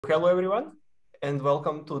Hello, everyone, and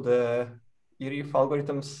welcome to the ERIF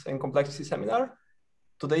Algorithms and Complexity seminar.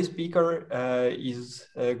 Today's speaker is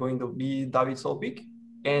going to be David Saulpic,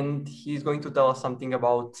 and he's going to tell us something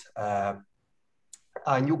about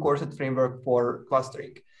a new Coreset framework for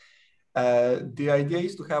clustering. The idea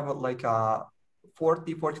is to have like a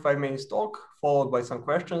 40-45 minutes talk, followed by some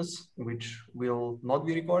questions, which will not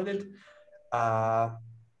be recorded.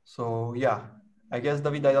 So yeah. I guess,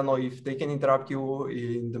 David, I don't know if they can interrupt you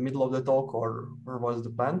in the middle of the talk or what's the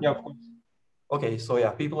plan? Yeah, of course. Okay, so yeah,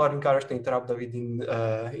 people are encouraged to interrupt David in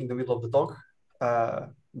the middle of the talk.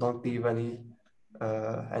 Don't leave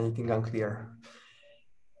anything unclear.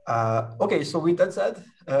 Okay, so with that said,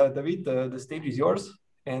 David, the stage is yours,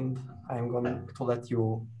 and I'm going to let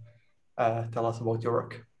you tell us about your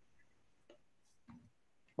work.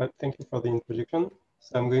 Well, thank you for the introduction.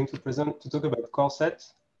 So I'm going to talk about Coreset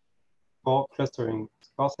for clustering.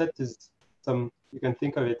 Coreset is you can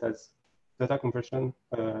think of it as data compression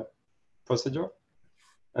procedure.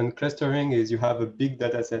 And clustering is you have a big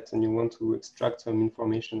data set and you want to extract some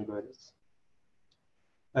information about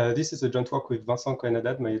it. This is a joint work with Vincent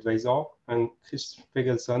Cohen-Haddad, my advisor, and Chris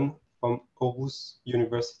Fegelsson from Aarhus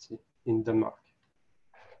University in Denmark.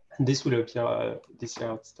 And this will appear this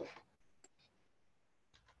year at Stock.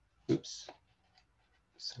 Oops.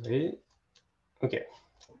 Sorry. Okay.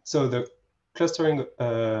 So the clustering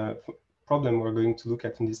problem we're going to look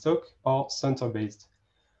at in this talk are center-based,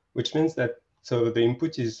 which means that the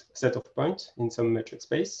input is a set of points in some metric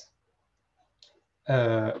space,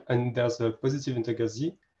 and there's a positive integer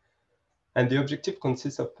z, and the objective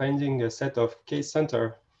consists of finding a set of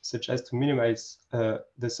k-center such as to minimize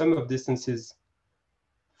the sum of distances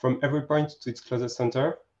from every point to its closest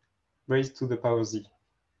center raised to the power z.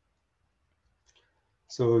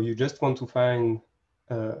 So you just want to find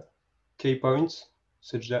k points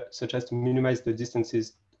such as to minimize the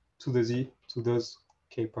distances to the z to those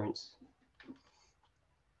k points.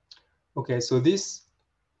 Okay, so this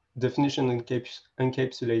definition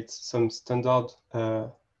encapsulates some standard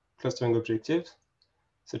clustering objectives,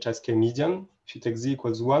 such as k median. If you take z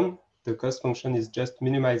equals 1, the cost function is just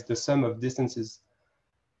minimize the sum of distances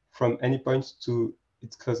from any point to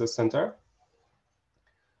its closest center.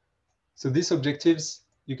 So these objectives,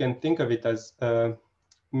 you can think of it as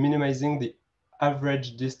minimizing the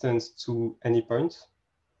average distance to any point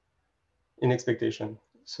in expectation.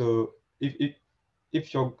 So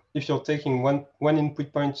if you're taking one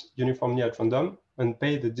input point uniformly at random and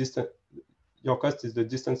pay the distance, your cost is the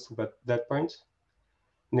distance to that point.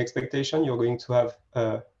 In expectation, you're going to have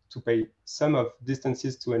to pay sum of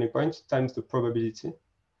distances to any point times the probability,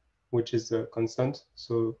 which is a constant.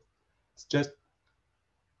 So it's just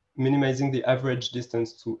minimizing the average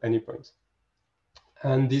distance to any point.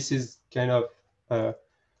 And this is kind of a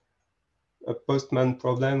postman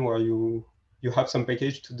problem where you have some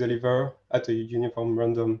package to deliver at a uniform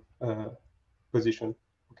random position.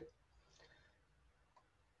 Okay.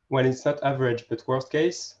 When it's not average, but worst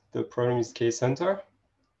case, the problem is k-center.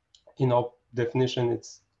 In our definition,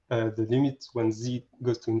 it's the limit when z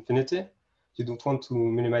goes to infinity. You don't want to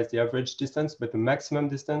minimize the average distance, but the maximum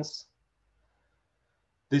distance.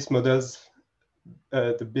 This models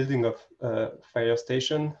the building of fire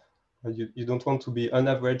station. You don't want to be on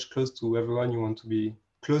average close to everyone. You want to be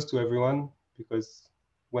close to everyone because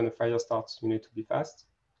when a fire starts, you need to be fast.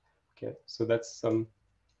 Okay, so that's some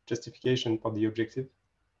justification for the objective.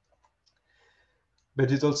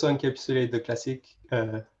 But it also encapsulates the classic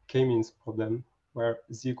k-means problem where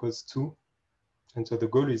z equals 2. And so the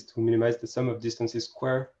goal is to minimize the sum of distances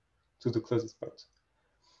square to the closest point.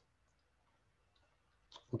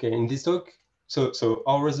 Okay, in this talk, so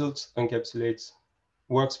our result encapsulates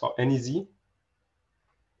works for any z,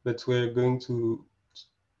 but we're going to,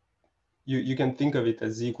 you can think of it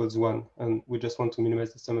as z equals 1, and we just want to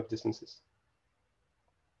minimize the sum of distances.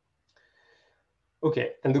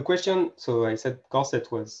 Okay, and the question, so I said Coreset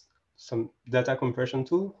was some data compression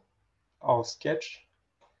tool, or sketch.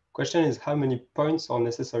 Question is how many points are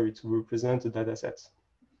necessary to represent a data set?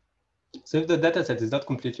 So if the data set is not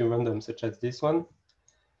completely random, such as this one,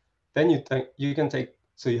 then you can take,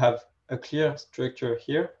 so you have a clear structure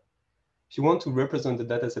here. If you want to represent the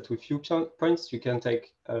data set with few points, you can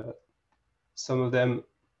take some of them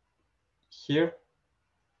here,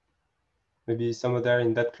 maybe some of them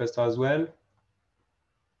in that cluster as well,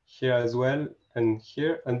 here as well, and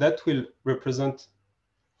here, and that will represent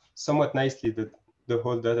somewhat nicely the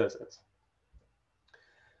whole data set.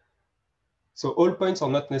 So all points are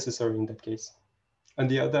not necessary in that case. On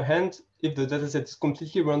the other hand, if the data set is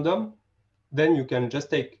completely random, then you can just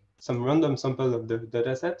take some random sample of the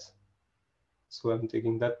data set. So I'm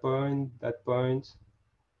taking that point,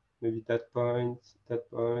 maybe that point, that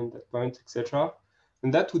point, that point, etc.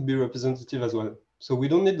 And that would be representative as well. So we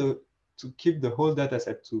don't need to keep the whole data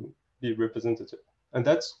set to be representative. And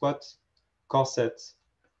that's what Coreset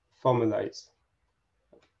formalize.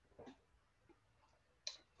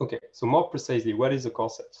 Okay, so more precisely, what is a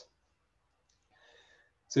coreset?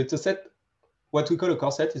 So it's a set, what we call a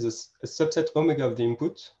coreset is a subset omega of the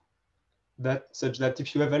input, such that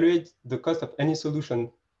if you evaluate the cost of any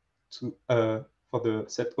solution for the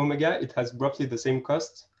set omega, it has roughly the same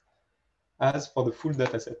cost as for the full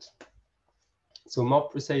data set. So more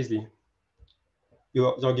precisely,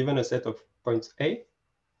 you're given a set of points A,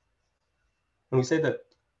 and we say that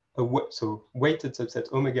so weighted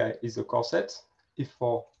subset omega is a coreset if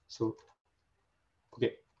for, so,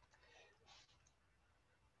 okay.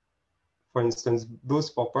 For instance, those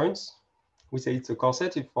 4 points, we say it's a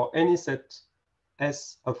coreset if for any set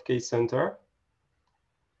S of K center,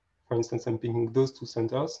 for instance, I'm picking those 2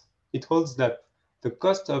 centers, it holds that the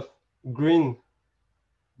cost of green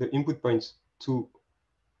the input points to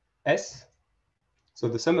S, so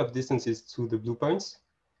the sum of distances to the blue points,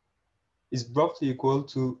 is roughly equal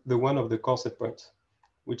to the one of the coreset point,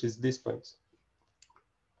 which is this point.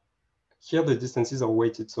 Here the distances are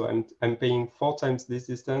weighted, so I'm paying 4 times this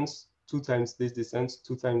distance, 2 times this distance,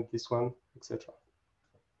 2 times this one, etc.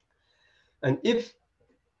 And if,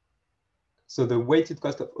 so the weighted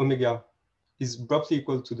cost of omega is roughly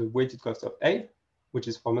equal to the weighted cost of A, which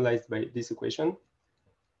is formalized by this equation,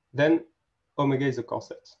 then omega is a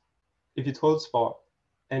coreset. If it holds for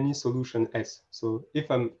any solution S. So if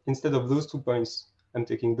I'm, instead of those 2 points, I'm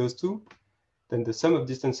taking those 2, then the sum of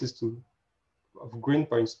distances of green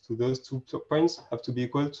points to those 2 points have to be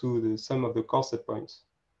equal to the sum of the coreset points,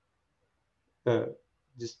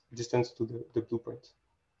 this distance to the blue point.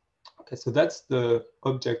 Okay, so that's the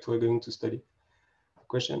object we're going to study.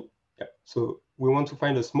 Question? Yeah, so we want to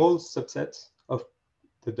find a small subset of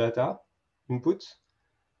the data input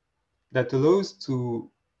that allows to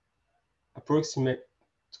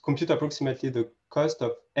compute approximately the cost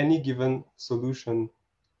of any given solution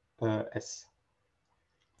S.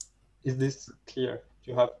 Is this clear?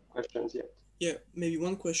 Do you have questions yet? Yeah, maybe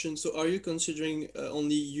one question. So are you considering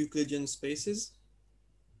only Euclidean spaces?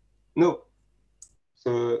 No.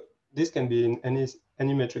 So this can be in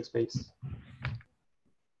any metric space.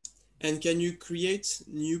 And can you create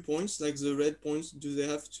new points, like the red points? Do they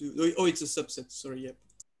have to? Oh, it's a subset. Sorry, yep.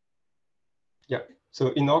 Yeah. So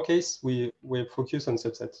in our case, we focus on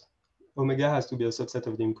subsets. Omega has to be a subset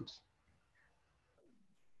of the inputs.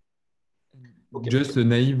 Okay. Just a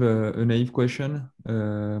naive question.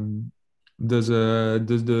 Does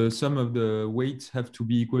the sum of the weights have to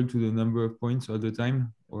be equal to the number of points all the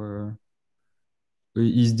time, or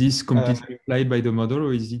is this completely applied by the model,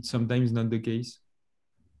 or is it sometimes not the case?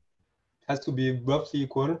 It has to be roughly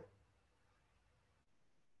equal.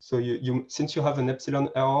 So since you have an epsilon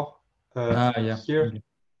error here, okay,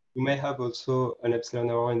 you may have also an epsilon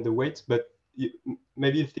error in the weight, but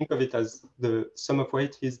maybe think of it as the sum of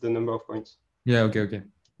weight is the number of points. Yeah, okay.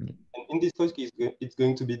 And in this case, it's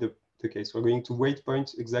going to be the case. We're going to weight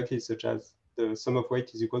points exactly such as the sum of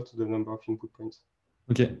weight is equal to the number of input points.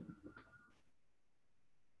 Okay.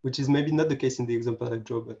 Which is maybe not the case in the example I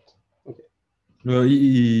drew, but okay. Well,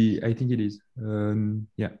 I think it is.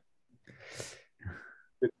 Yeah.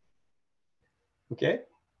 Okay.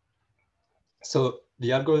 So the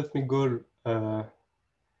algorithmic goal of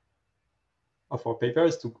our paper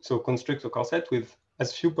is to construct a coreset with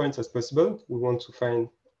as few points as possible. We want to find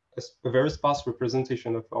a very sparse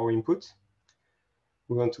representation of our input.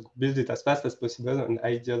 We want to build it as fast as possible and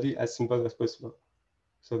ideally as simple as possible.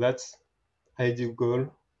 So that's ideal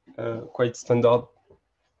goal, quite standard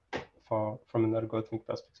from an algorithmic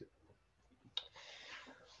perspective.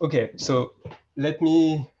 Okay, so let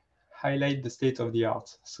me highlight the state of the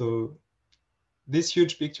art. So this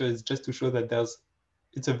huge picture is just to show that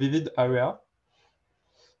it's a vivid area.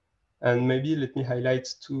 And maybe let me highlight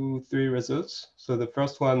 2-3 results. So the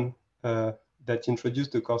first one that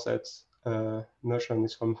introduced the coresets notion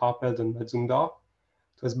is from Harped and Mazumdar.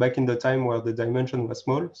 It was back in the time where the dimension was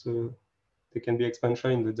small, so there can be expansion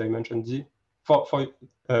in the dimension D. Sorry,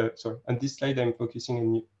 on this slide I'm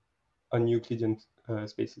focusing on Euclidean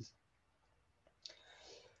spaces.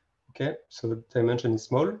 Okay, so the dimension is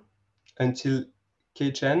small until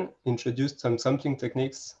K-Chen introduced some sampling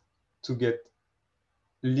techniques to get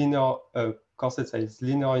linear coreset size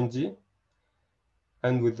linear in D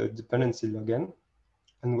and with the dependency log n.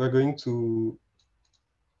 And we're going to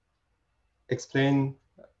explain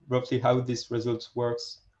roughly how this result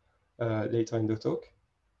works later in the talk.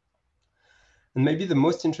 And maybe the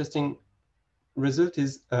most interesting result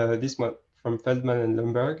is this one from Feldman and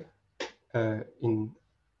Lemberg in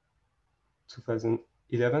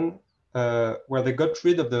 2011, where they got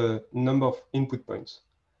rid of the number of input points.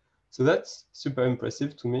 So that's super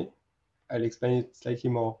impressive to me. I'll explain it slightly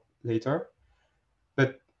more later.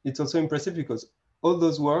 But it's also impressive because all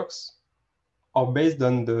those works are based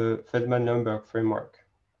on the Feldman-Lemberg framework.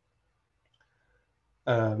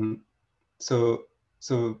 So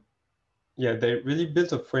yeah, they really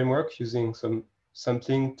built a framework using some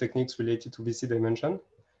sampling techniques related to VC dimension.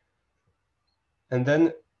 And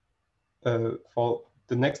then for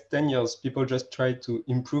the next 10 years, people just tried to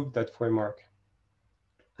improve that framework.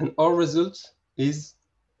 And our result is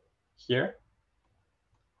here.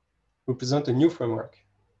 We present a new framework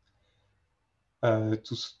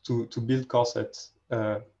to build coresets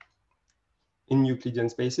in Euclidean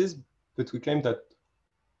spaces, but we claim that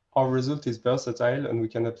our result is versatile and we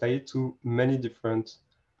can apply it to many different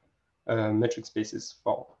metric spaces.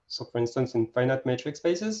 So for instance, in finite metric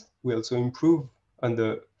spaces, we also improve on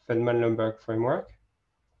the Feldman-Lemberg framework.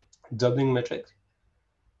 Doubling metric,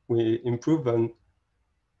 we improve on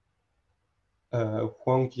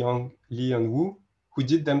Huang, Yang, Li, and Wu, who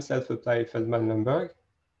did themselves apply Feldman-Lemberg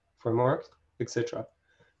framework, etc.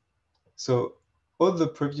 So all the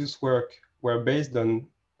previous work were based on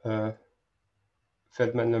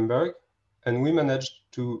Feldman-Lemberg, and we managed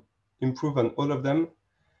to improve on all of them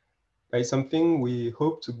by something we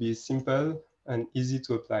hope to be simple and easy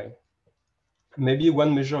to apply. Maybe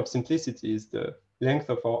one measure of simplicity is the length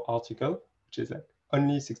of our article, which is like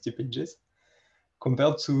only 60 pages,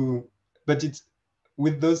 compared to, but it's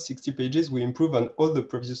with those 60 pages, we improve on all the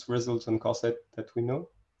previous results on Coreset that we know.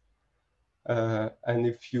 And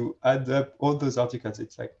if you add up all those articles,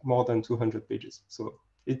 it's like more than 200 pages. So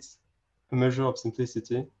it's a measure of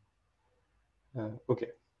simplicity.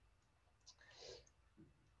 Okay.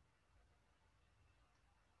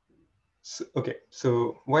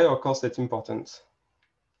 So why are coresets important?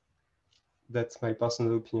 That's my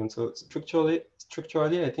personal opinion. So structurally,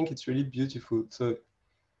 I think it's really beautiful. So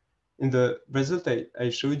in the result I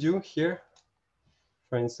showed you here,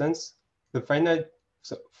 for instance, the finite,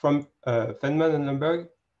 so from Feldman and Lemberg,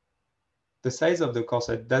 the size of the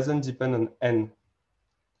coreset doesn't depend on n.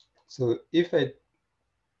 So if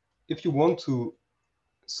you want to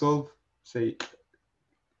solve, say,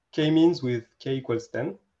 k-means with k equals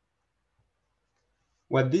 10,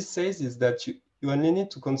 what this says is that you only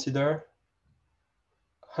need to consider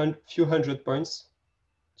few hundred points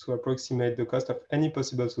to approximate the cost of any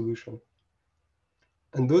possible solution.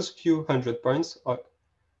 And those few hundred points are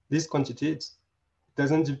this quantity. It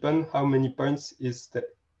doesn't depend how many points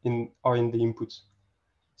are in the input.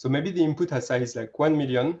 So maybe the input has size like 1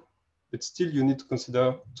 million, but still you need to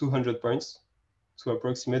consider 200 points to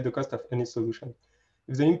approximate the cost of any solution.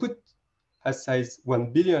 If the input has size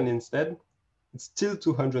 1 billion instead, it's still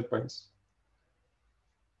 200 points.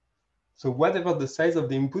 So whatever the size of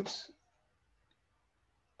the input,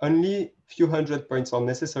 only few hundred points are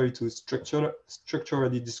necessary to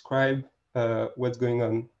structurally describe what's going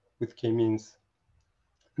on with k-means.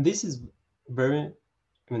 This is very,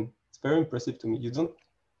 it's very impressive to me. It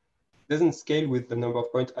doesn't scale with the number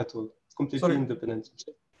of points at all. It's completely independent.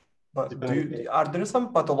 But are there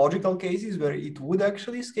some pathological cases where it would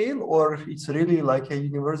actually scale, or it's really like a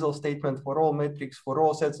universal statement for all metrics, for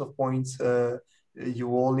all sets of points,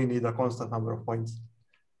 you only need a constant number of points?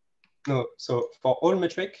 No, so for all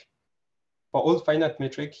metric, for all finite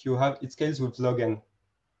metric, it scales with log n.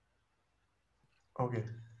 Okay.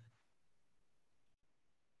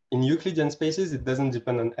 In Euclidean spaces, it doesn't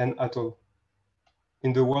depend on n at all,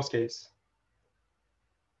 in the worst case.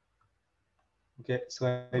 Okay,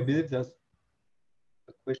 so I believe there's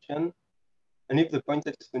a question, and if the point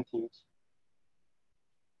set is continuous.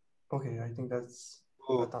 Okay, I think that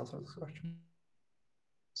answers the question.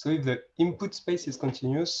 So if the input space is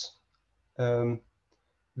continuous, then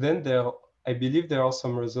I believe there are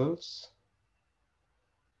some results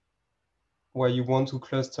where you want to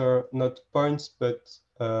cluster not points, but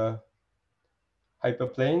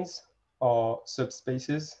hyperplanes or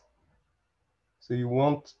subspaces. So you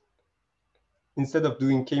want, instead of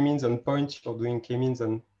doing k-means on points, you're doing k-means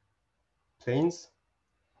on planes.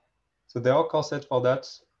 So there are coresets for that,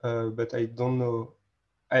 but I don't know.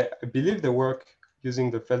 I believe they work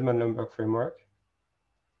using the Feldman-Lemberg framework,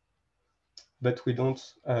 but we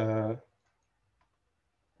didn't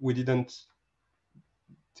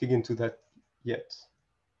dig into that yet.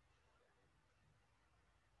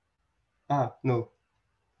 No,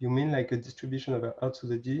 you mean like a distribution of R to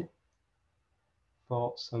the D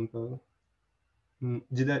for sample?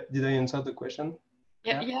 Did I answer the question?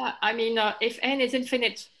 Yeah. I mean, if n is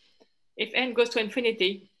infinite, if n goes to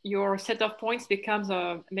infinity, your set of points becomes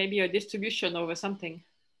maybe a distribution over something.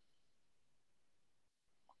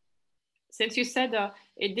 Since you said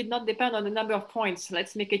it did not depend on the number of points,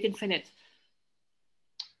 let's make it infinite.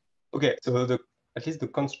 Okay, so at least the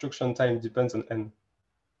construction time depends on n.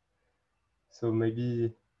 So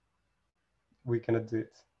maybe we cannot do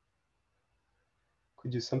it.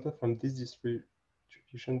 Could you sample from this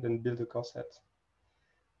distribution, then build a coreset?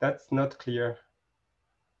 That's not clear.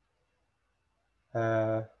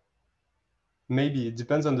 Maybe it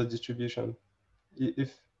depends on the distribution.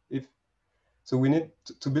 So we need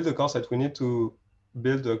to build a coreset, we need to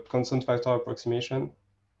build a constant factor approximation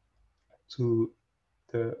to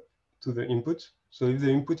the input. So if the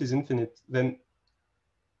input is infinite, then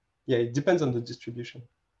yeah, it depends on the distribution.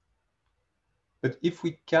 But if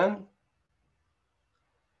we can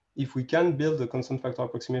build a constant factor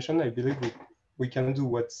approximation, I believe we can do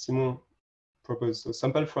what Simon proposed. So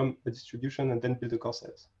sample from a distribution and then build a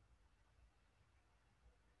coreset.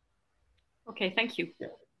 Okay, thank you. Yeah.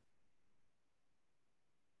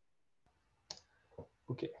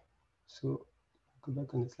 Okay, so go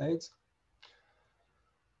back on the slides.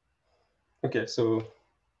 Okay, so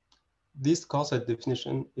this coreset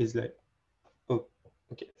definition is like, oh,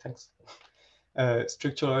 okay, thanks.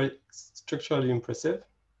 Structurally impressive,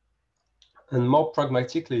 and more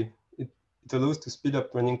pragmatically, it allows to speed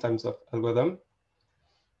up running times of algorithm.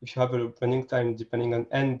 If you have a running time depending on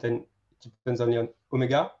n, then it depends only on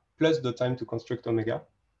omega plus the time to construct omega,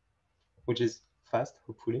 which is fast,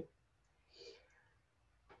 hopefully.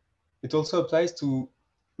 It also applies to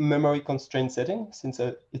memory constraint setting. Since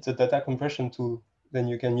it's a data compression tool, then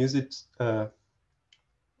you can use it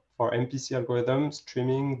for MPC algorithms,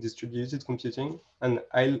 streaming, distributed computing, and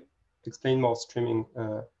I'll explain more streaming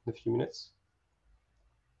in a few minutes.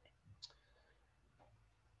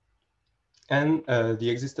 And the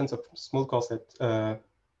existence of small coreset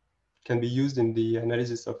can be used in the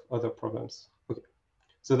analysis of other problems. Okay,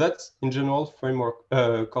 so that's in general framework.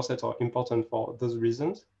 Coresets are important for those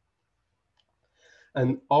reasons.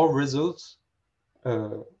 And our results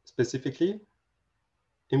specifically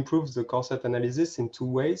improves the coreset analysis in two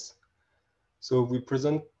ways. So we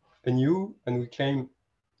present a new and we claim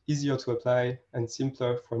easier to apply and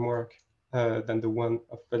simpler framework than the one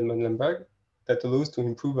of Feldman-Lemberg that allows to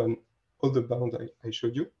improve on all the bounds I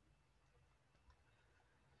showed you.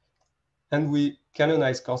 And we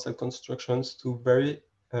canonize coreset constructions to very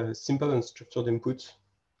simple and structured inputs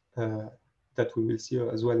that we will see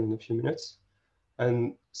as well in a few minutes.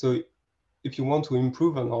 And so if you want to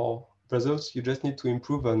improve on our results, you just need to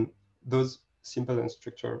improve on those simple and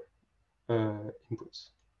structured inputs.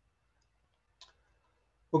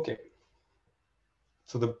 Okay.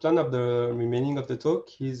 So the plan of the remaining of the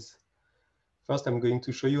talk is, first I'm going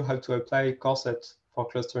to show you how to apply coreset for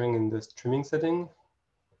clustering in the streaming setting.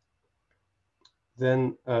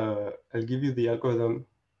 Then I'll give you the algorithm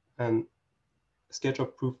and a sketch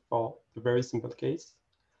of proof for the very simple case.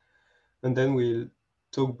 And then we'll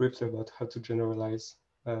talk briefly about how to generalize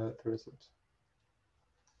the result.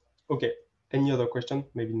 Okay, any other question?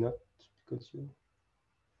 Maybe not, because you...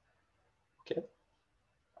 Okay.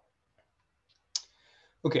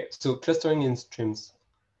 Okay, so clustering in streams.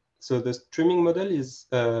 So the streaming model is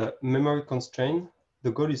memory constrained.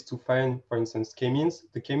 The goal is to find, for instance, k-means,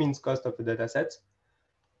 the k-means cost of a data set,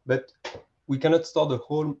 but we cannot store the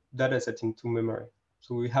whole data set into memory.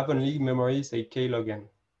 So we have only memory, say, k log n.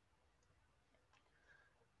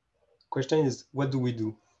 Question is, what do we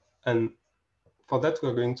do? And for that,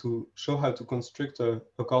 we're going to show how to construct a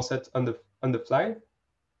coreset on the fly.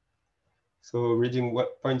 So reading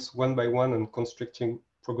points one by one and constructing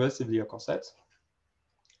progressively a coreset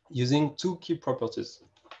using two key properties.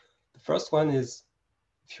 The first one is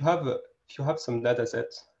if you have some data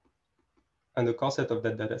set and a coreset of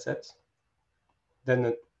that data set,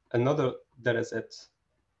 then another data set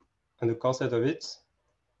and a coreset of it,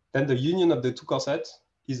 then the union of the two coresets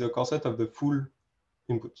is a coreset of the full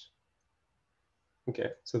input.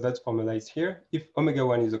 Okay, so that's formalized here. If omega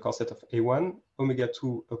 1 is a coreset of A1, omega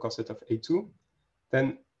 2 a coreset of A2,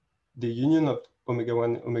 then the union of omega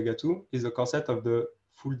 1 and omega 2 is a coreset of the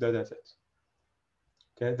full data set.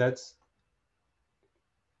 Okay, that's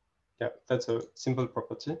a simple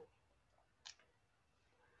property.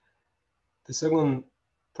 The second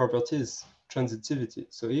property is transitivity.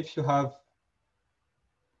 So if you have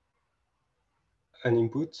an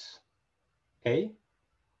input A,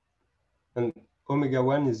 and omega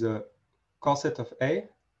 1 is a coreset of A,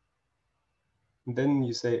 then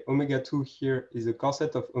you say omega 2 here is a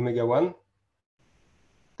coreset of omega 1,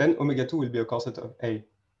 then omega 2 will be a coreset of A.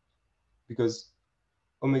 Because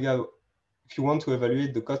omega, if you want to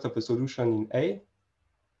evaluate the cost of a solution in A,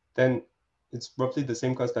 then it's roughly the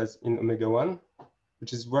same cost as in omega 1,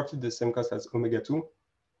 which is roughly the same cost as omega 2.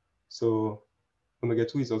 So omega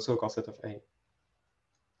 2 is also a coset of A,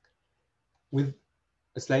 with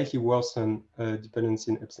a slightly worsened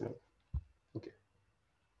dependency in epsilon. Okay.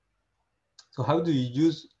 So how do you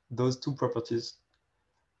use those two properties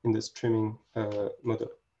in the streaming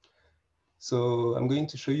model? So I'm going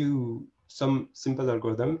to show you some simple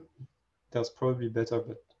algorithm. There's probably better,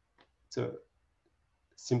 but it's a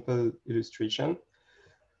simple illustration.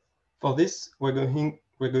 For this, we're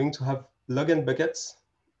going to have log n buckets,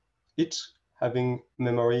 each having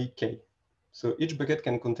memory k. So each bucket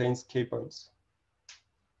can contain k points.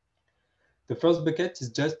 The first bucket is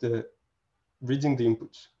just reading the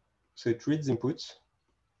input. So it reads input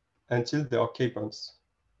until there are k points.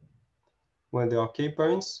 When there are k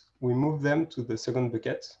points, we move them to the second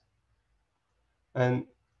bucket and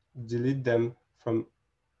delete them from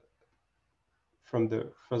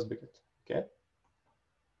the first bucket. Okay.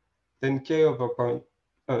 Then k over point,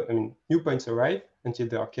 new points arrive until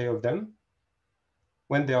there are k of them.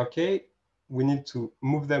 When there are k, we need to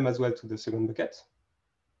move them as well to the second bucket.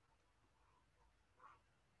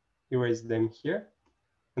 Erase them here.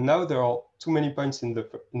 And now there are too many points in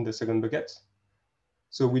the second bucket.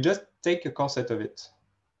 So we just take a coset of it.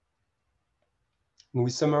 And we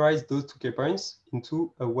summarize those 2k points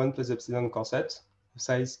into a 1 plus epsilon coset of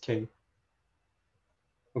size k.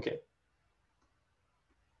 Okay.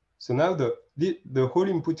 So now the whole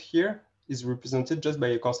input here is represented just by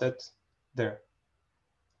a coset there.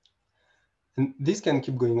 And this can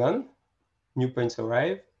keep going on. New points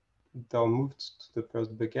arrive. They are moved to the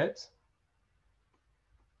first bucket.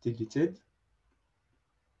 Deleted.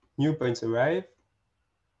 New points arrive.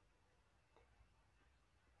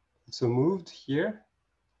 So moved here.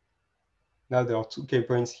 Now there are 2k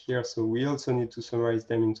points here, so we also need to summarize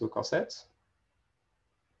them into a coset.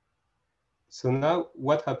 So now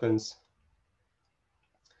what happens?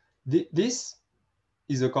 This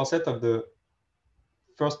is a coset of the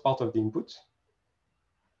first part of the input.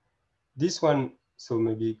 This one, so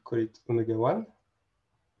maybe call it omega 1.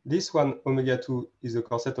 This one, omega 2, is a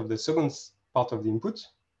coset of the second part of the input.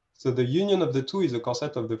 So the union of the two is a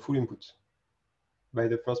coset of the full input by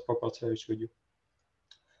the first property I showed you.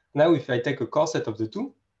 Now, if I take a coset of the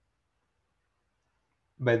two,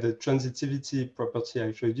 by the transitivity property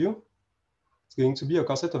I showed you, it's going to be a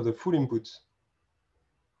coset of the full input.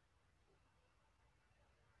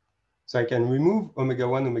 So I can remove omega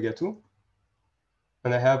 1, omega 2,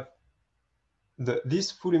 and I have this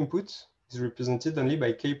full input is represented only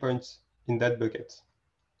by k points in that bucket.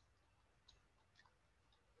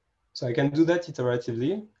 So I can do that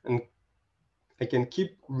iteratively, and I can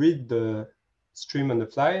read the stream on the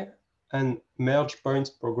fly and merge points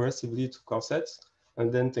progressively to corsets,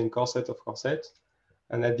 and then take corset of corset.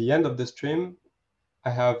 And at the end of the stream, I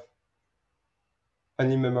have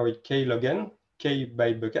only memory k log n, k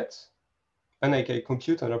by bucket, and I can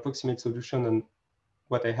compute an approximate solution on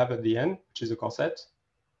what I have at the end, which is a corset.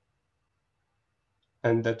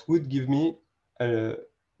 And that would give me an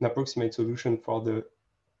approximate solution for the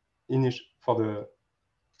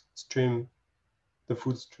stream, the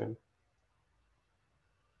full stream.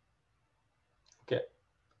 Okay,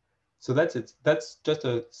 so that's it. That's just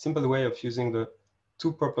a simple way of using the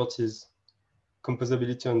two properties,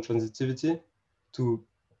 composability and transitivity, to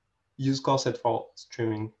use Coreset for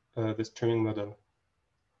streaming, the streaming model.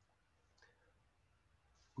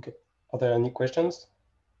 Okay, are there any questions?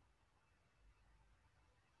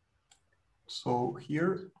 So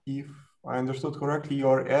here, if I understood correctly,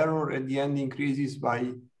 your error at the end increases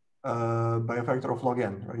by a factor of log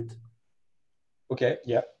n, right? Okay,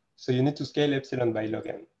 yeah. So you need to scale epsilon by log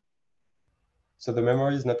n. So the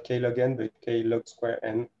memory is not k log n, but k log square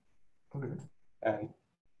n. Okay. And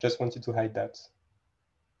just wanted to hide that.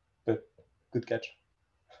 But good catch.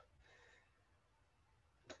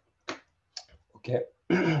 Okay.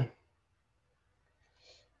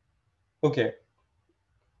 Okay.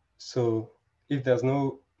 So if there's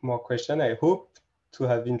no more question, I hope to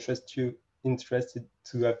have interested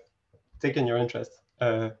to have taken your interest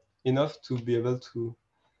enough to be able to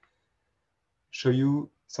show you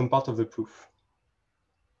some part of the proof.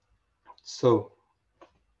 So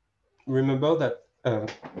remember that,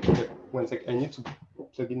 one sec, I need to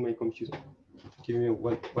plug in my computer. Give me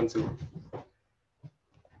one second.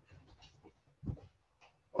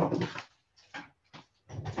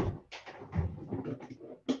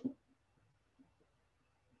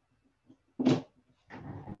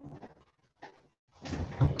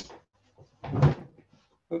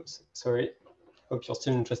 Oops, sorry. Hope you're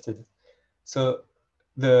still interested. So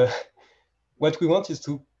what we want is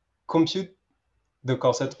to compute the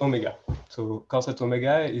coreset omega. So coreset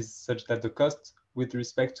omega is such that the cost with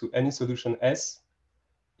respect to any solution S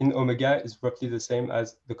in omega is roughly the same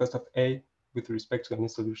as the cost of A with respect to any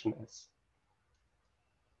solution S.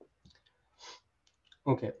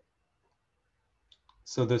 Okay.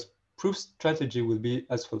 So the proof strategy will be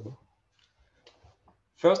as follows.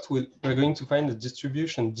 First, we're going to find a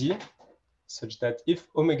distribution D such that if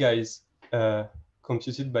omega is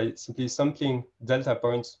computed by simply sampling delta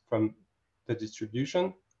points from the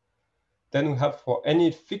distribution, then we have for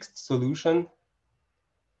any fixed solution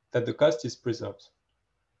that the cost is preserved.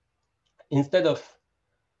 Instead of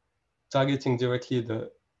targeting directly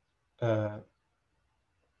the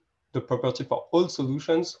property for all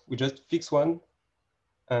solutions, we just fix one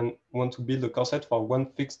and want to build a coreset for one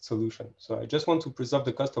fixed solution. So I just want to preserve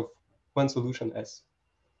the cost of one solution S.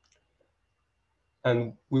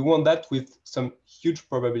 And we want that with some huge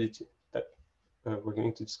probability that we're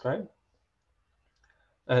going to describe.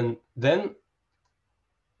 And then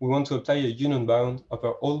we want to apply a union bound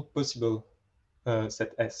over all possible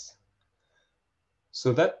set S.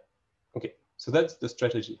 So that's the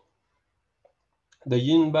strategy. The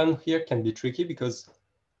union bound here can be tricky because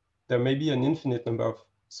there may be an infinite number of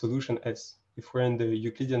solution S. If we're in the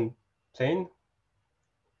Euclidean plane,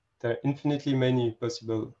 there are infinitely many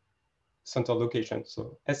possible center locations.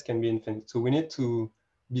 So S can be infinite. So we need to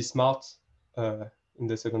be smart in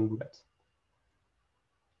the second bullet.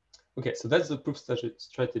 Okay, so that's the proof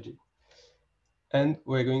strategy. And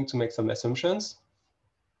we're going to make some assumptions.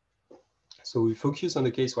 So we focus on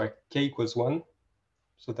the case where K equals 1.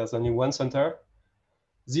 So there's only one center.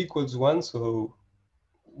 Z equals 1. So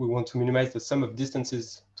we want to minimize the sum of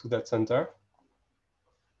distances to that center.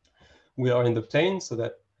 We are in the plane so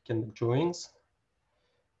that I can make drawings.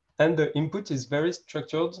 And the input is very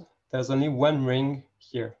structured. There's only one ring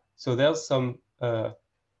here. So there's some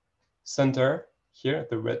center here.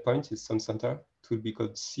 The red point is some center. It will be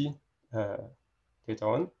called C later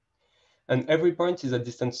on. And every point is a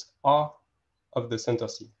distance R of the center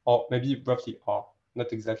C, or maybe roughly R.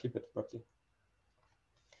 Not exactly, but roughly.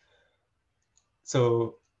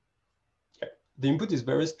 So yeah, the input is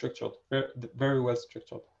very structured, very well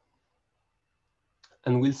structured.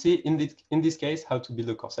 And we'll see in this case how to build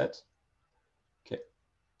a coreset. Okay,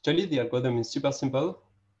 actually the algorithm is super simple.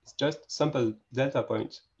 It's just sample delta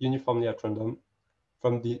points uniformly at random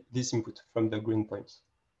from this input, from the green points.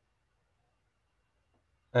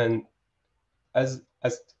 And as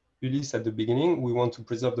Ulysse at the beginning, we want to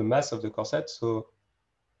preserve the mass of the coreset, so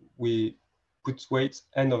we put weight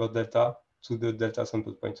n over delta to the delta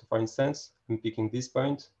sample point. So for instance, I'm picking this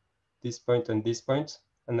point, and this point,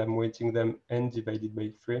 and I'm weighting them n divided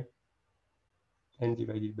by 3, and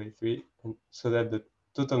so that the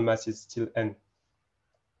total mass is still n.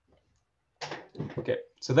 Okay,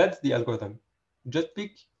 so that's the algorithm. Just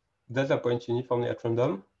pick delta points uniformly at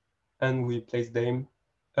random, and we place them,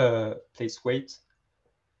 place weight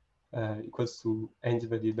equals to n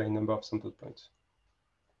divided by number of sample points.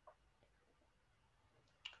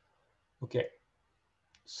 Okay,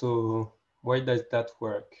 so why does that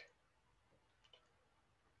work?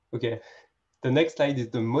 Okay, the next slide is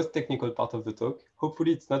the most technical part of the talk.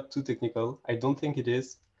 Hopefully it's not too technical. I don't think it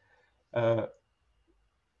is. And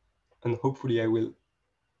hopefully I will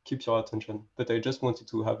keep your attention, but I just wanted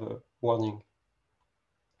to have a warning.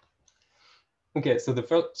 Okay,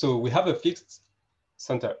 so we have a fixed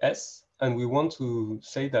center S, and we want to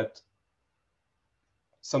say that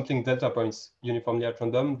something delta points uniformly at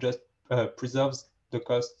random just preserves the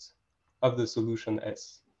cost of the solution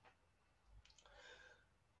S.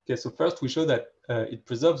 Okay, so first we show that it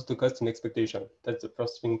preserves the cost in expectation. That's the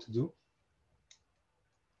first thing to do.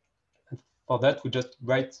 And for that, we just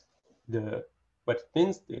write what it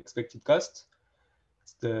means, the expected cost.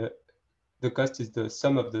 The cost is the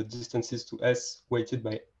sum of the distances to S weighted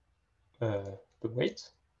by the weight.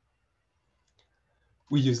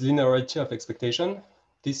 We use linearity of expectation.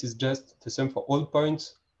 This is just the sum for all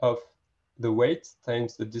points of the weight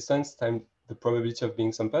times the distance times the probability of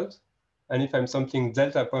being sampled. And if I'm sampling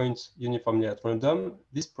delta points uniformly at random,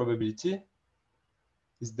 this probability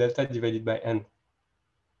is delta divided by n.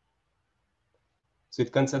 So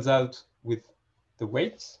it cancels out with the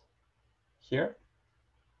weight here.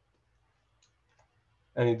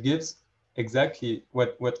 And it gives exactly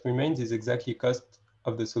what remains is exactly cost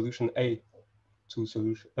of the solution A to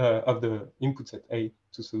solution of the input set A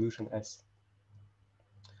to solution S.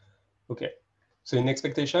 Okay, so in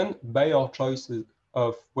expectation, by our choices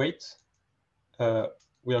of weight,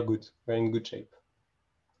 we are good. We're in good shape.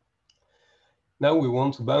 Now we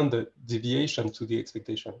want to bound the deviation to the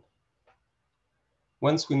expectation.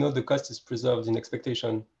 Once we know the cost is preserved in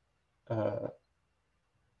expectation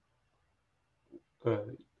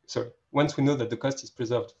once we know that the cost is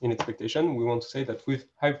preserved in expectation, we want to say that with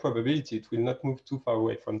high probability, it will not move too far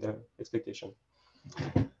away from the expectation.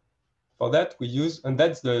 For that, we use, and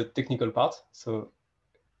that's the technical part. So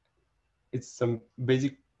it's some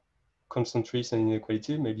basic concentration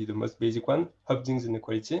inequality, maybe the most basic one, Hobding's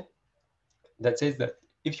inequality, that says that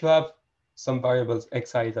if you have some variables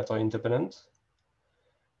xi that are independent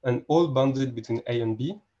and all bounded between a and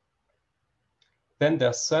b, then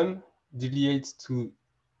their sum deviates to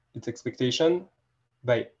its expectation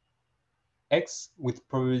by x with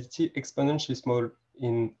probability exponentially small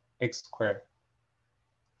in x squared.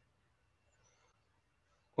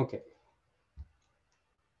 Okay.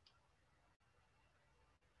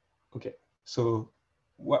 Okay. So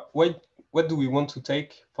what do we want to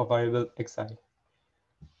take for variable xi?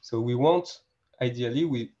 So we want, ideally,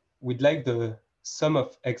 we'd like the sum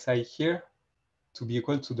of xi here to be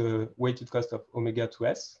equal to the weighted cost of omega to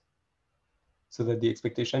s, so that the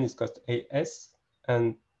expectation is cost as,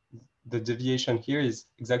 and the deviation here is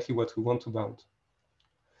exactly what we want to bound.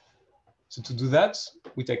 So to do that,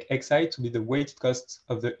 we take xi to be the weighted cost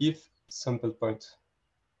of the if sample point.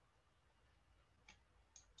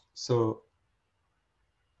 So,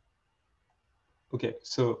 okay,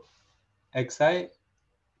 so xi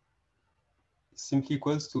simply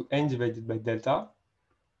equals to n divided by delta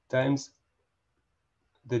times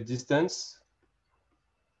the distance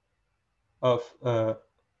of,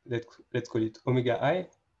 let's call it omega I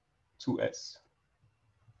to s.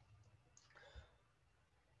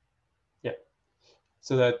 Yeah,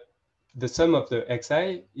 so that the sum of the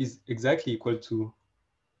xi is exactly equal to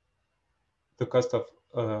the cost of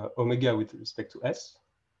omega with respect to s.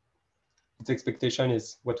 Its expectation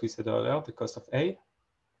is what we said earlier, the cost of a.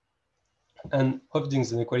 And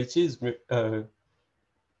Hobding's inequality is,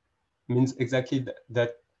 means exactly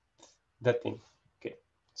that thing. Okay,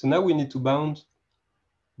 so now we need to bound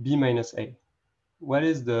b minus a. What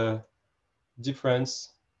is the difference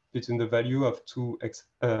between the value of two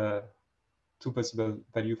possible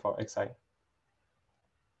value for xi?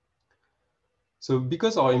 So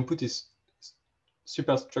because our input is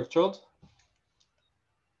superstructured,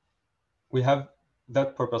 we have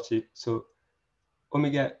that property. So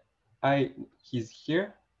omega I is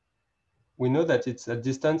here. We know that it's a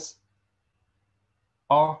distance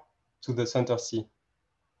r to the center C.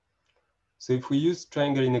 So if we use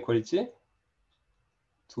triangle inequality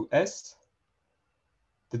to S,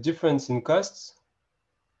 the difference in costs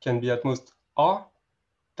can be at most R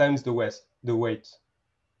times the weight.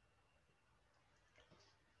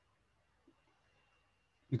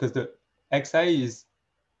 Because the xi is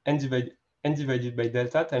n divided by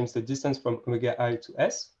delta times the distance from omega I to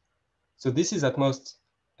S. So this is at most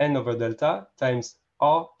n over delta times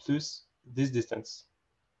R plus this distance.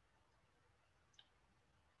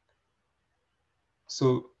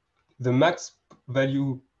 So the max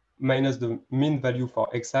value minus the mean value for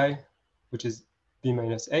xi, which is b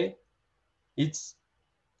minus a, it's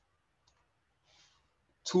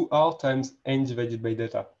 2r times n divided by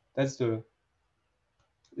delta. That's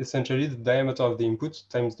essentially the diameter of the input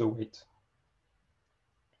times the weight.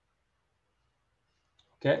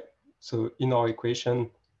 Okay, so in our equation,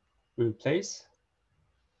 we replace,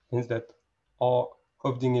 means that our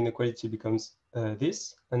Hobding inequality becomes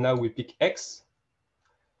this, and now we pick x.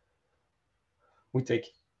 We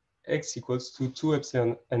take x equals to 2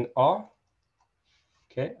 epsilon and r.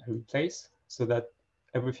 Okay, I replace so that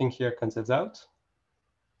everything here cancels out.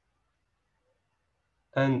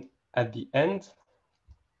 And at the end,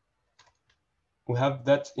 we have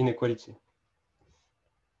that inequality.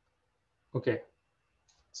 Okay,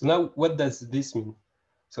 so now what does this mean?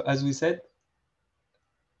 So as we said,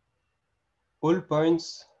 all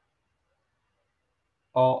points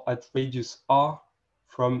are at radius r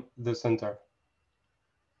from the center.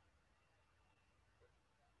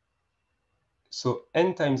 So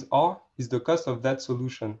n times r is the cost of that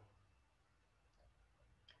solution.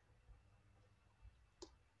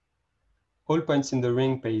 All points in the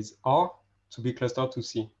ring pays r to be clustered to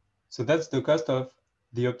C. So that's the cost of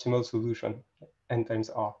the optimal solution, n times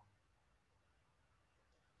r.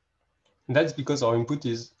 And that's because our input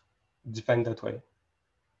is defined that way.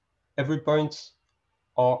 Every point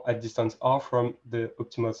are at distance r from the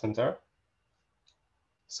optimal center.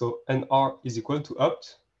 So nr is equal to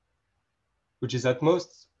opt, which is at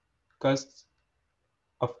most cost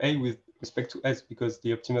of a with respect to s, because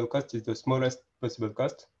the optimal cost is the smallest possible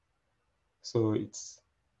cost. So it's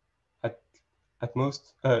at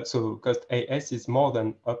most, so cost as is more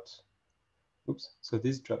than opt. Oops, so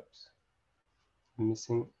this drops. I'm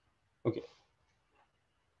missing, okay.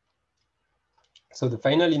 So the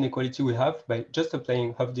final inequality we have by just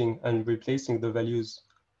applying Hovding and replacing the values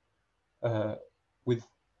with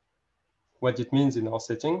what it means in our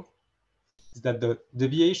setting is that the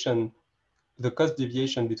deviation, the cost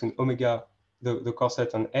deviation between omega, the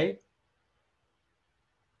coreset, and A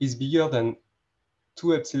is bigger than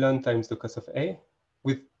 2 epsilon times the cost of A,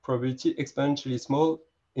 with probability exponentially small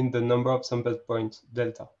in the number of sample points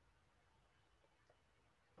delta.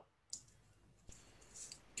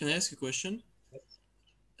 Can I ask a question?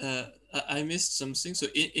 I missed something. So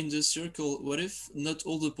in the circle, what if not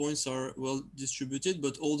all the points are well distributed,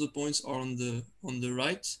 but all the points are on the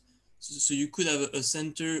right? So you could have a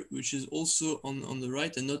center which is also on the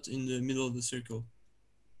right and not in the middle of the circle.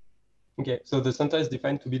 Okay, so the center is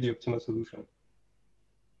defined to be the optimal solution.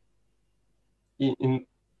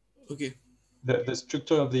 Okay. The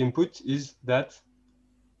structure of the input is that,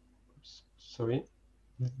 sorry,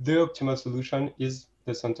 the optimal solution is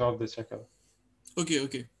the center of the circle. Okay,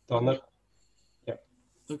 okay. They're not, yeah.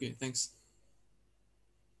 Okay, thanks.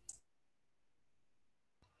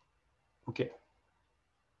 Okay.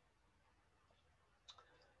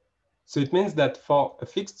 So it means that for a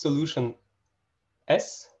fixed solution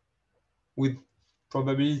S with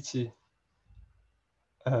probability,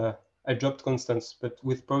 I dropped constants, but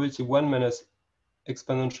with probability 1 minus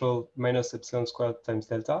exponential minus epsilon squared times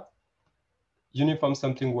delta, uniform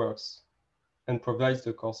sampling works and provides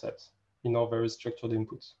the coreset in our very structured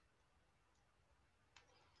inputs.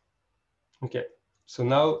 Okay, so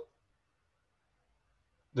now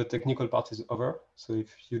the technical part is over. So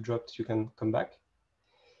if you dropped, you can come back.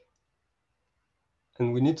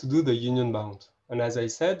 And we need to do the union bound. And as I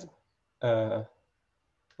said, okay,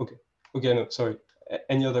 no, sorry.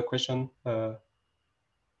 Any other question for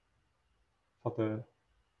the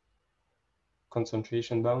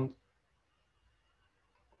concentration bound?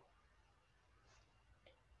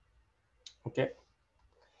 Okay.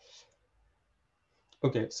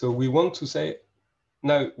 Okay, so we want to say,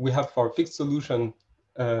 now we have for a fixed solution,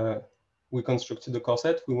 we constructed a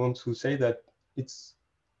coreset. We want to say that it's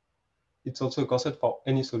also a coreset for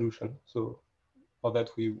any solution. So for that,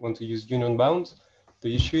 we want to use union bound.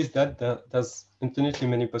 The issue is that there's infinitely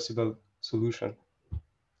many possible solutions.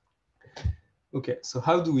 Okay, so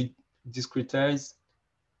how do we discretize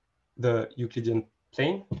the Euclidean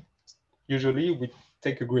plane? Usually we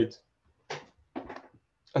take a grid.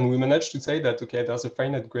 And we manage to say that, okay, there's a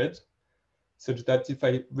finite grid, such that if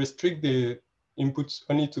I restrict the inputs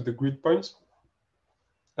only to the grid points,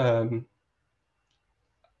 I'm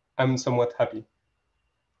somewhat happy.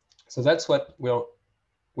 So that's what we'll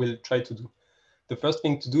try to do. The first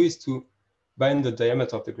thing to do is to bind the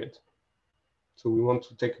diameter of the grid. So we want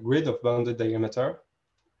to take a grid of bounded diameter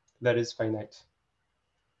that is finite.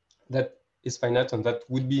 That is finite, and that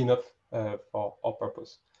would be enough for our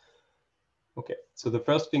purpose. Okay, so the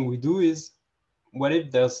first thing we do is, what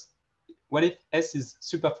if S is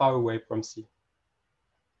super far away from C?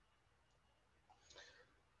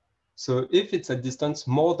 So if it's a distance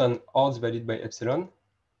more than R divided by epsilon,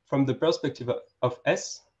 from the perspective of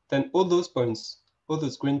S, then all those points, all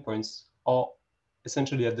those green points, are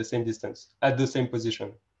essentially at the same distance, at the same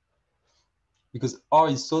position. Because R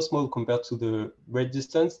is so small compared to the red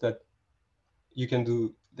distance that you can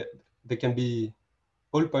do, there can be,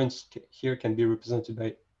 all points here can be represented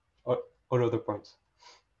by all other points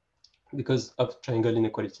because of triangle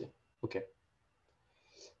inequality. Okay.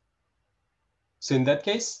 So in that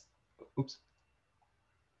case, oops.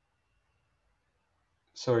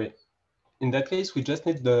 Sorry. In that case, we just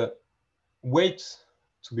need the weight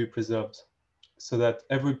to be preserved so that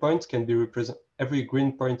every point can be represented, every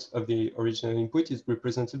green point of the original input is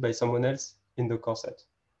represented by someone else in the coreset.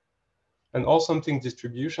 And all sampling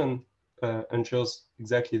distribution ensures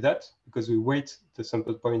exactly that, because we weight the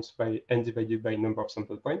sample points by n divided by number of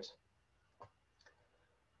sample points.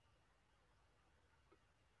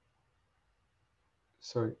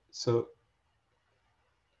 Sorry, so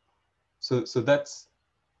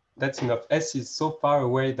that's enough. S is so far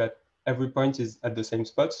away that every point is at the same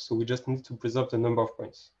spot, so we just need to preserve the number of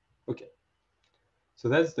points. Okay, so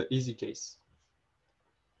that's the easy case.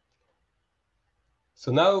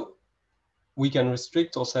 So now we can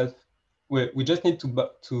restrict ourselves. We just need to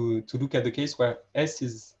look at the case where S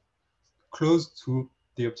is close to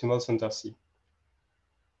the optimal center C.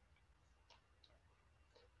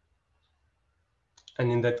 And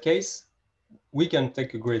in that case, we can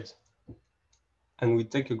take a grid. And we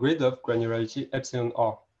take a grid of granularity epsilon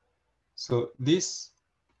R. So this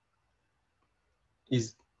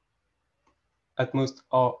is at most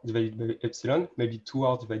R divided by epsilon, maybe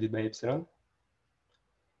 2R divided by epsilon.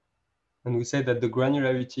 And we say that the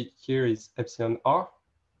granularity here is epsilon R.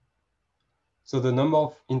 So the number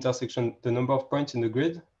of intersection, the number of points in the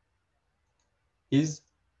grid is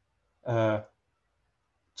 2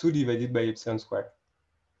 divided by epsilon squared,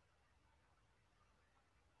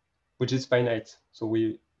 which is finite. So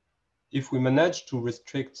if we manage to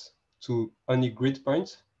restrict to only grid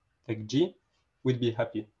points like G, we'd be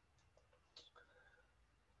happy.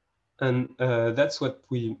 And that's what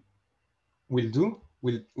we will do.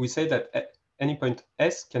 We say that any point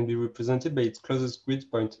S can be represented by its closest grid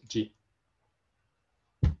point G.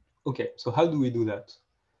 Okay, so how do we do that?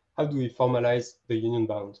 How do we formalize the union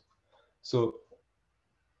bound? So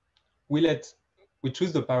we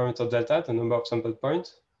choose the parameter delta, the number of sample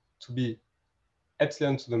points, to be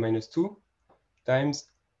epsilon to the -2 times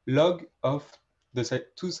log of the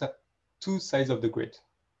two sides of the grid.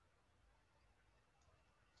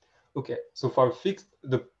 Okay, so for fixed,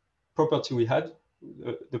 the property we had,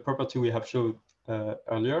 the property we have showed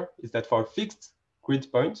earlier is that for a fixed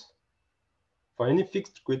grid point, for any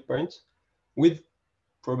fixed grid point with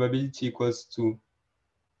probability equals to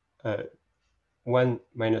 1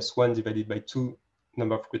 minus 1 divided by 2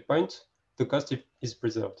 number of grid points, the cost is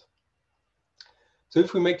preserved. So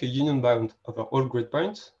if we make a union bound over all grid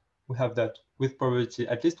points, we have that with probability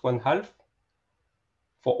at least 1/2,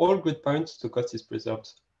 for all grid points, the cost is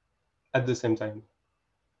preserved at the same time.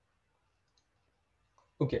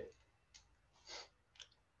 Okay.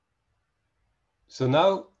 So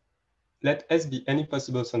now let S be any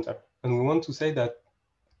possible center. And we want to say that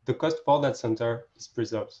the cost for that center is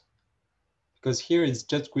preserved. Because here it's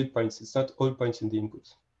just grid points, it's not all points in the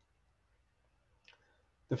input.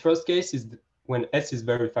 The first case is when S is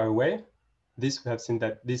very far away. This we have seen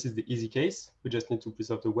that this is the easy case. We just need to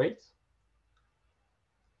preserve the weight.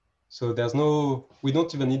 So we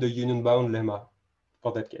don't even need a union bound lemma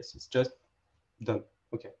for that case. It's just done.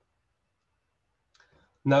 Okay.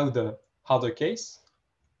 Now the harder case.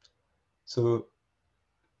 So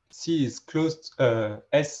C is close,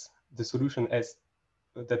 S, the solution S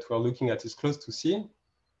that we're looking at is close to C.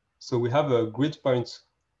 So we have a grid point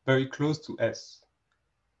very close to S.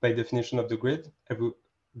 By definition of the grid,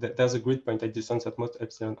 there's a grid point at distance at most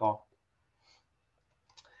epsilon r.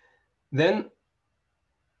 Then,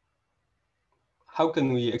 how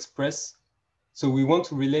can we express? So we want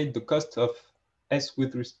to relate the cost of S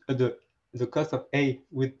with the cost of A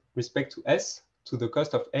with respect to S to the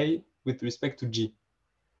cost of A with respect to G.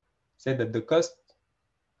 Say that the cost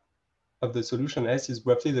of the solution S is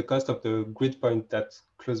roughly the cost of the grid point that's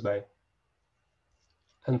close by.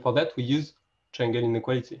 And for that, we use triangle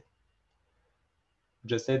inequality.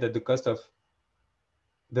 Just say that the cost of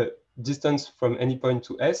the distance from any point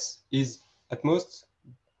to S is at most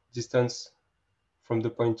distance from the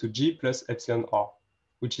point to G plus epsilon r,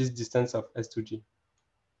 which is distance of S to G.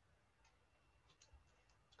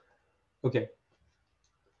 Okay.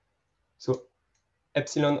 So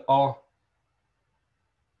epsilon r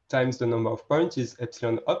times the number of points is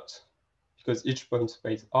epsilon opt, because each point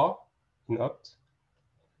space r in opt.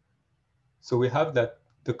 So we have that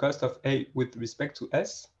the cost of A with respect to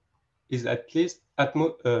S is at least at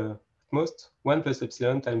most 1 plus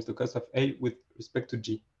epsilon times the cost of A with respect to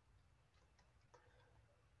G.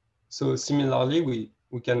 So similarly,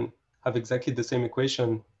 we can have exactly the same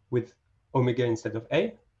equation with omega instead of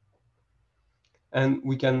A. And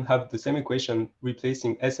we can have the same equation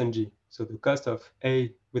replacing S and G. So the cost of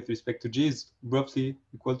A with respect to G is roughly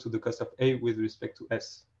equal to the cost of A with respect to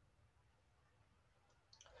S.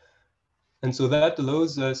 And so that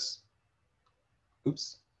allows us,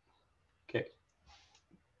 oops, okay,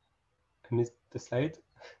 I missed the slide.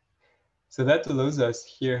 So that allows us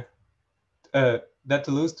here, that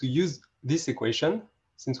allows to use this equation,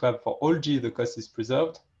 since we have for all G, the cost is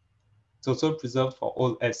preserved. It's also preserved for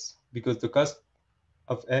all S, because the cost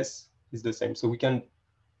of S is the same. So we can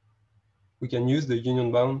use the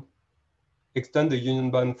union bound, extend the union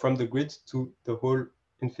bound from the grid to the whole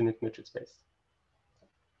infinite metric space.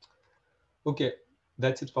 Okay,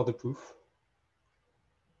 that's it for the proof.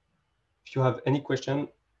 If you have any question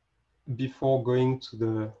before going to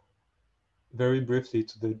the, very briefly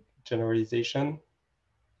to the generalization,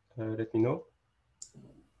 let me know.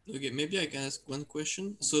 Okay, maybe I can ask one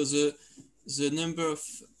question. So the number of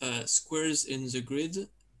squares in the grid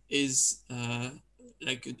is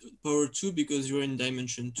like power 2 because you're in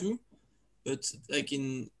dimension 2, but like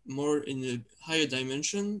in a higher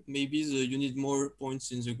dimension, maybe you need more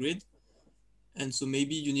points in the grid, and so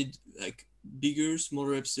maybe you need like bigger,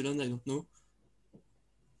 smaller epsilon. I don't know.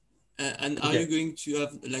 And okay. Are you going to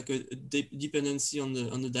have like a dependency on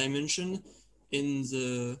the dimension in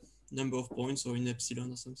the number of points or in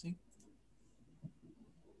epsilon or something?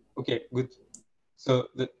 Okay, good. So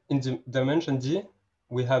in the dimension D,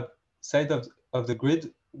 we have side of the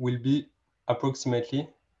grid will be approximately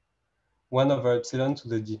 1/epsilon to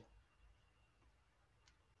the d.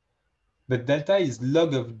 But delta is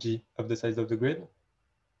log of g of the size of the grid.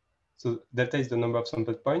 So delta is the number of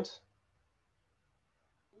sampled points.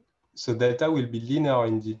 So delta will be linear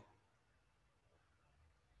in d,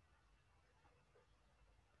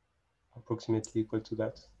 approximately equal to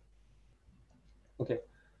that. Okay,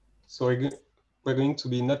 so we're going to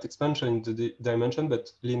be not expansion in the dimension,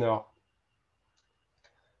 but linear.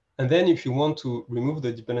 And then if you want to remove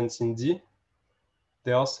the dependency in d,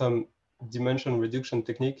 there are some dimension reduction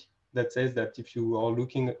technique that says that if you are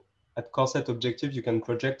looking at coreset objective, you can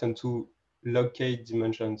project onto log k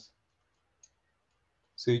dimensions.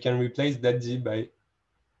 So you can replace that d by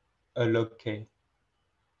a log k.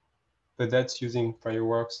 But that's using prior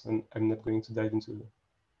works, and I'm not going to dive into this.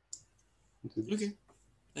 Okay,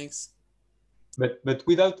 thanks. But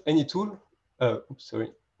without any tool,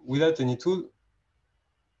 without any tool,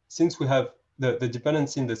 since we have the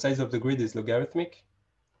dependency in the size of the grid is logarithmic,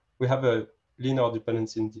 we have a linear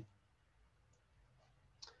dependency in D.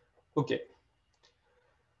 Okay.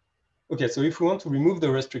 Okay, so if we want to remove the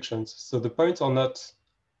restrictions, so the points are not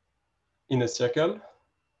in a circle,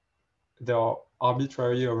 they are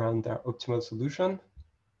arbitrary around their optimal solution.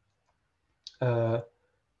 And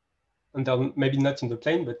they're maybe not in the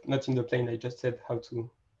plane, but not in the plane. I just said how to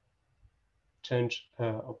change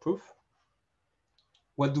our proof.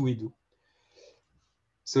 What do we do?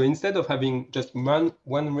 So instead of having just one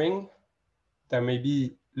ring, there may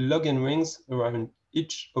be log n rings around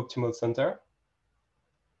each optimal center.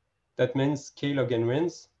 That means k log n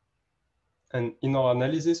rings. And in our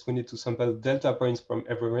analysis, we need to sample delta points from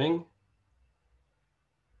every ring.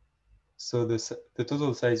 So the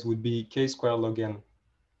total size would be k squared log n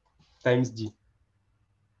times d,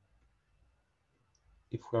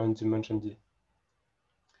 if we're on dimension d.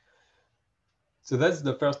 So that's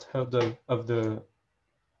the first hurdle of the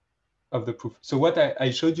proof. So what I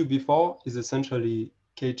showed you before is essentially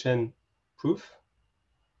k-chain proof,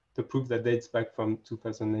 the proof that dates back from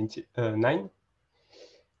 2009.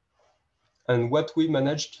 And what we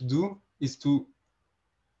managed to do is to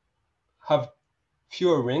have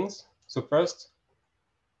fewer rings. So first,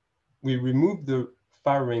 we remove the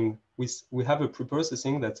far ring. We have a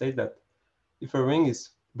preprocessing that says that if a ring is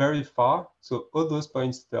very far, so all those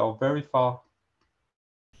points that are very far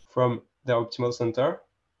from their optimal center,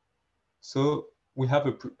 so we have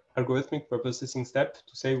a algorithmic preprocessing step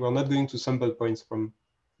to say we're not going to sample points from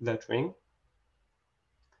that ring.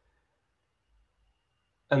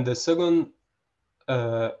 And the second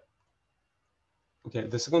the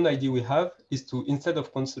second idea we have is to, instead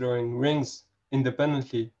of considering rings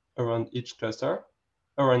independently around each cluster,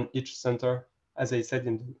 around each center, as I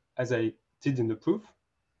did in the proof,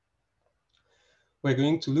 we're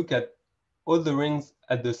going to look at all the rings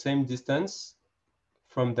at the same distance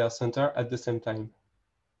from their center at the same time.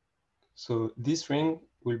 So this ring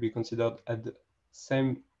will be considered at the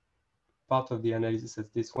same part of the analysis as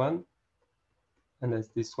this one and as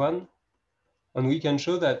this one. And we can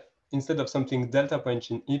show that instead of sampling delta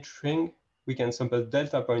points in each ring, we can sample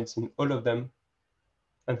delta points in all of them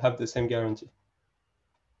and have the same guarantee.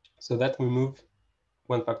 So that we move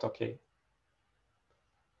 1 factor k.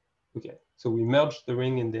 Okay, so we merge the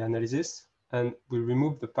ring in the analysis and we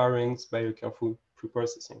remove the far rings by a careful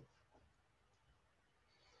preprocessing.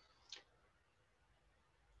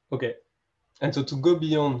 Okay, and so to go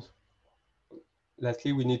beyond,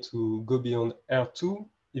 lastly, we need to go beyond R2,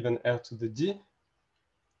 even R to the D.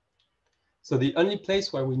 So the only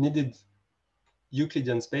place where we needed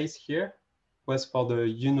Euclidean space here was for the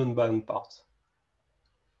union bound part.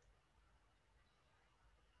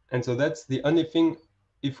 And so that's the only thing,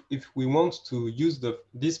 if we want to use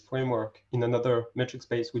this framework in another metric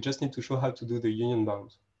space, we just need to show how to do the union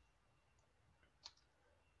bound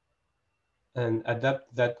and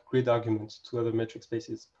adapt that grid argument to other metric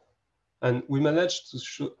spaces. And we managed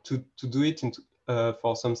to do it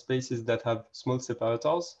for some spaces that have small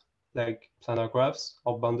separators, like planar graphs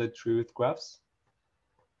or bounded tree-root graphs.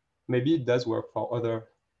 Maybe it does work for other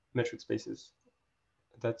metric spaces.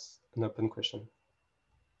 That's an open question.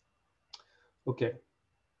 Okay,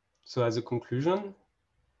 so as a conclusion,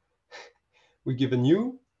 we give a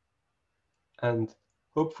new and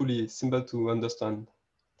hopefully simple to understand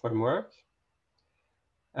framework.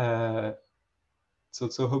 So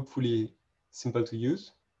hopefully simple to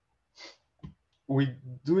use. We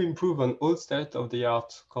do improve on all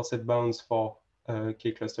state-of-the-art coreset bounds for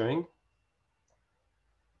K clustering.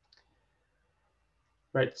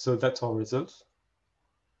 Right, so that's our results.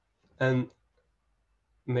 And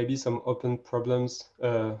maybe some open problems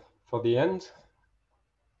for the end.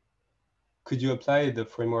 could you apply the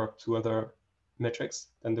framework to other metrics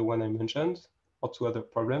than the one I mentioned, or to other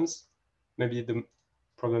problems? Maybe the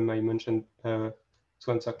problem I mentioned to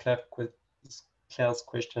answer Claire's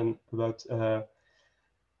question about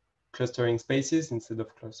clustering spaces instead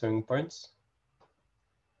of clustering points.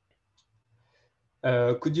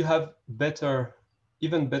 Could you have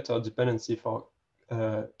even better dependency for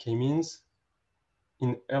k-means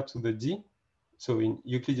in R to the D, so in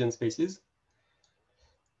Euclidean spaces?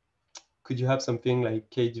 Could you have something like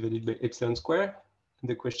k divided by epsilon square? And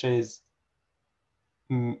the question is,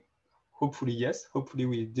 hopefully yes. Hopefully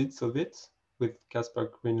we did solve it with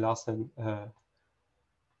Kasper Green-Larsen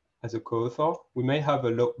as a co-author. We may have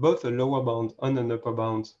both a lower bound and an upper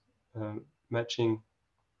bound matching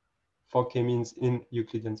for k-means in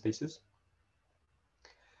Euclidean spaces.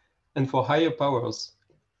 And for higher powers,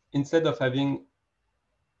 instead of having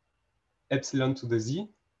epsilon to the z,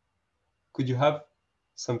 could you have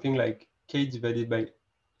something like k divided by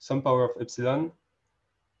some power of epsilon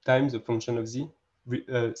times a function of z,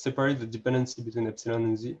 separate the dependency between epsilon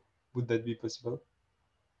and z? Would that be possible?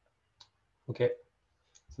 Okay,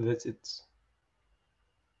 so that's it.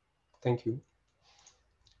 Thank you.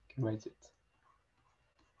 You can write it.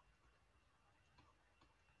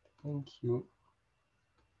 Thank you.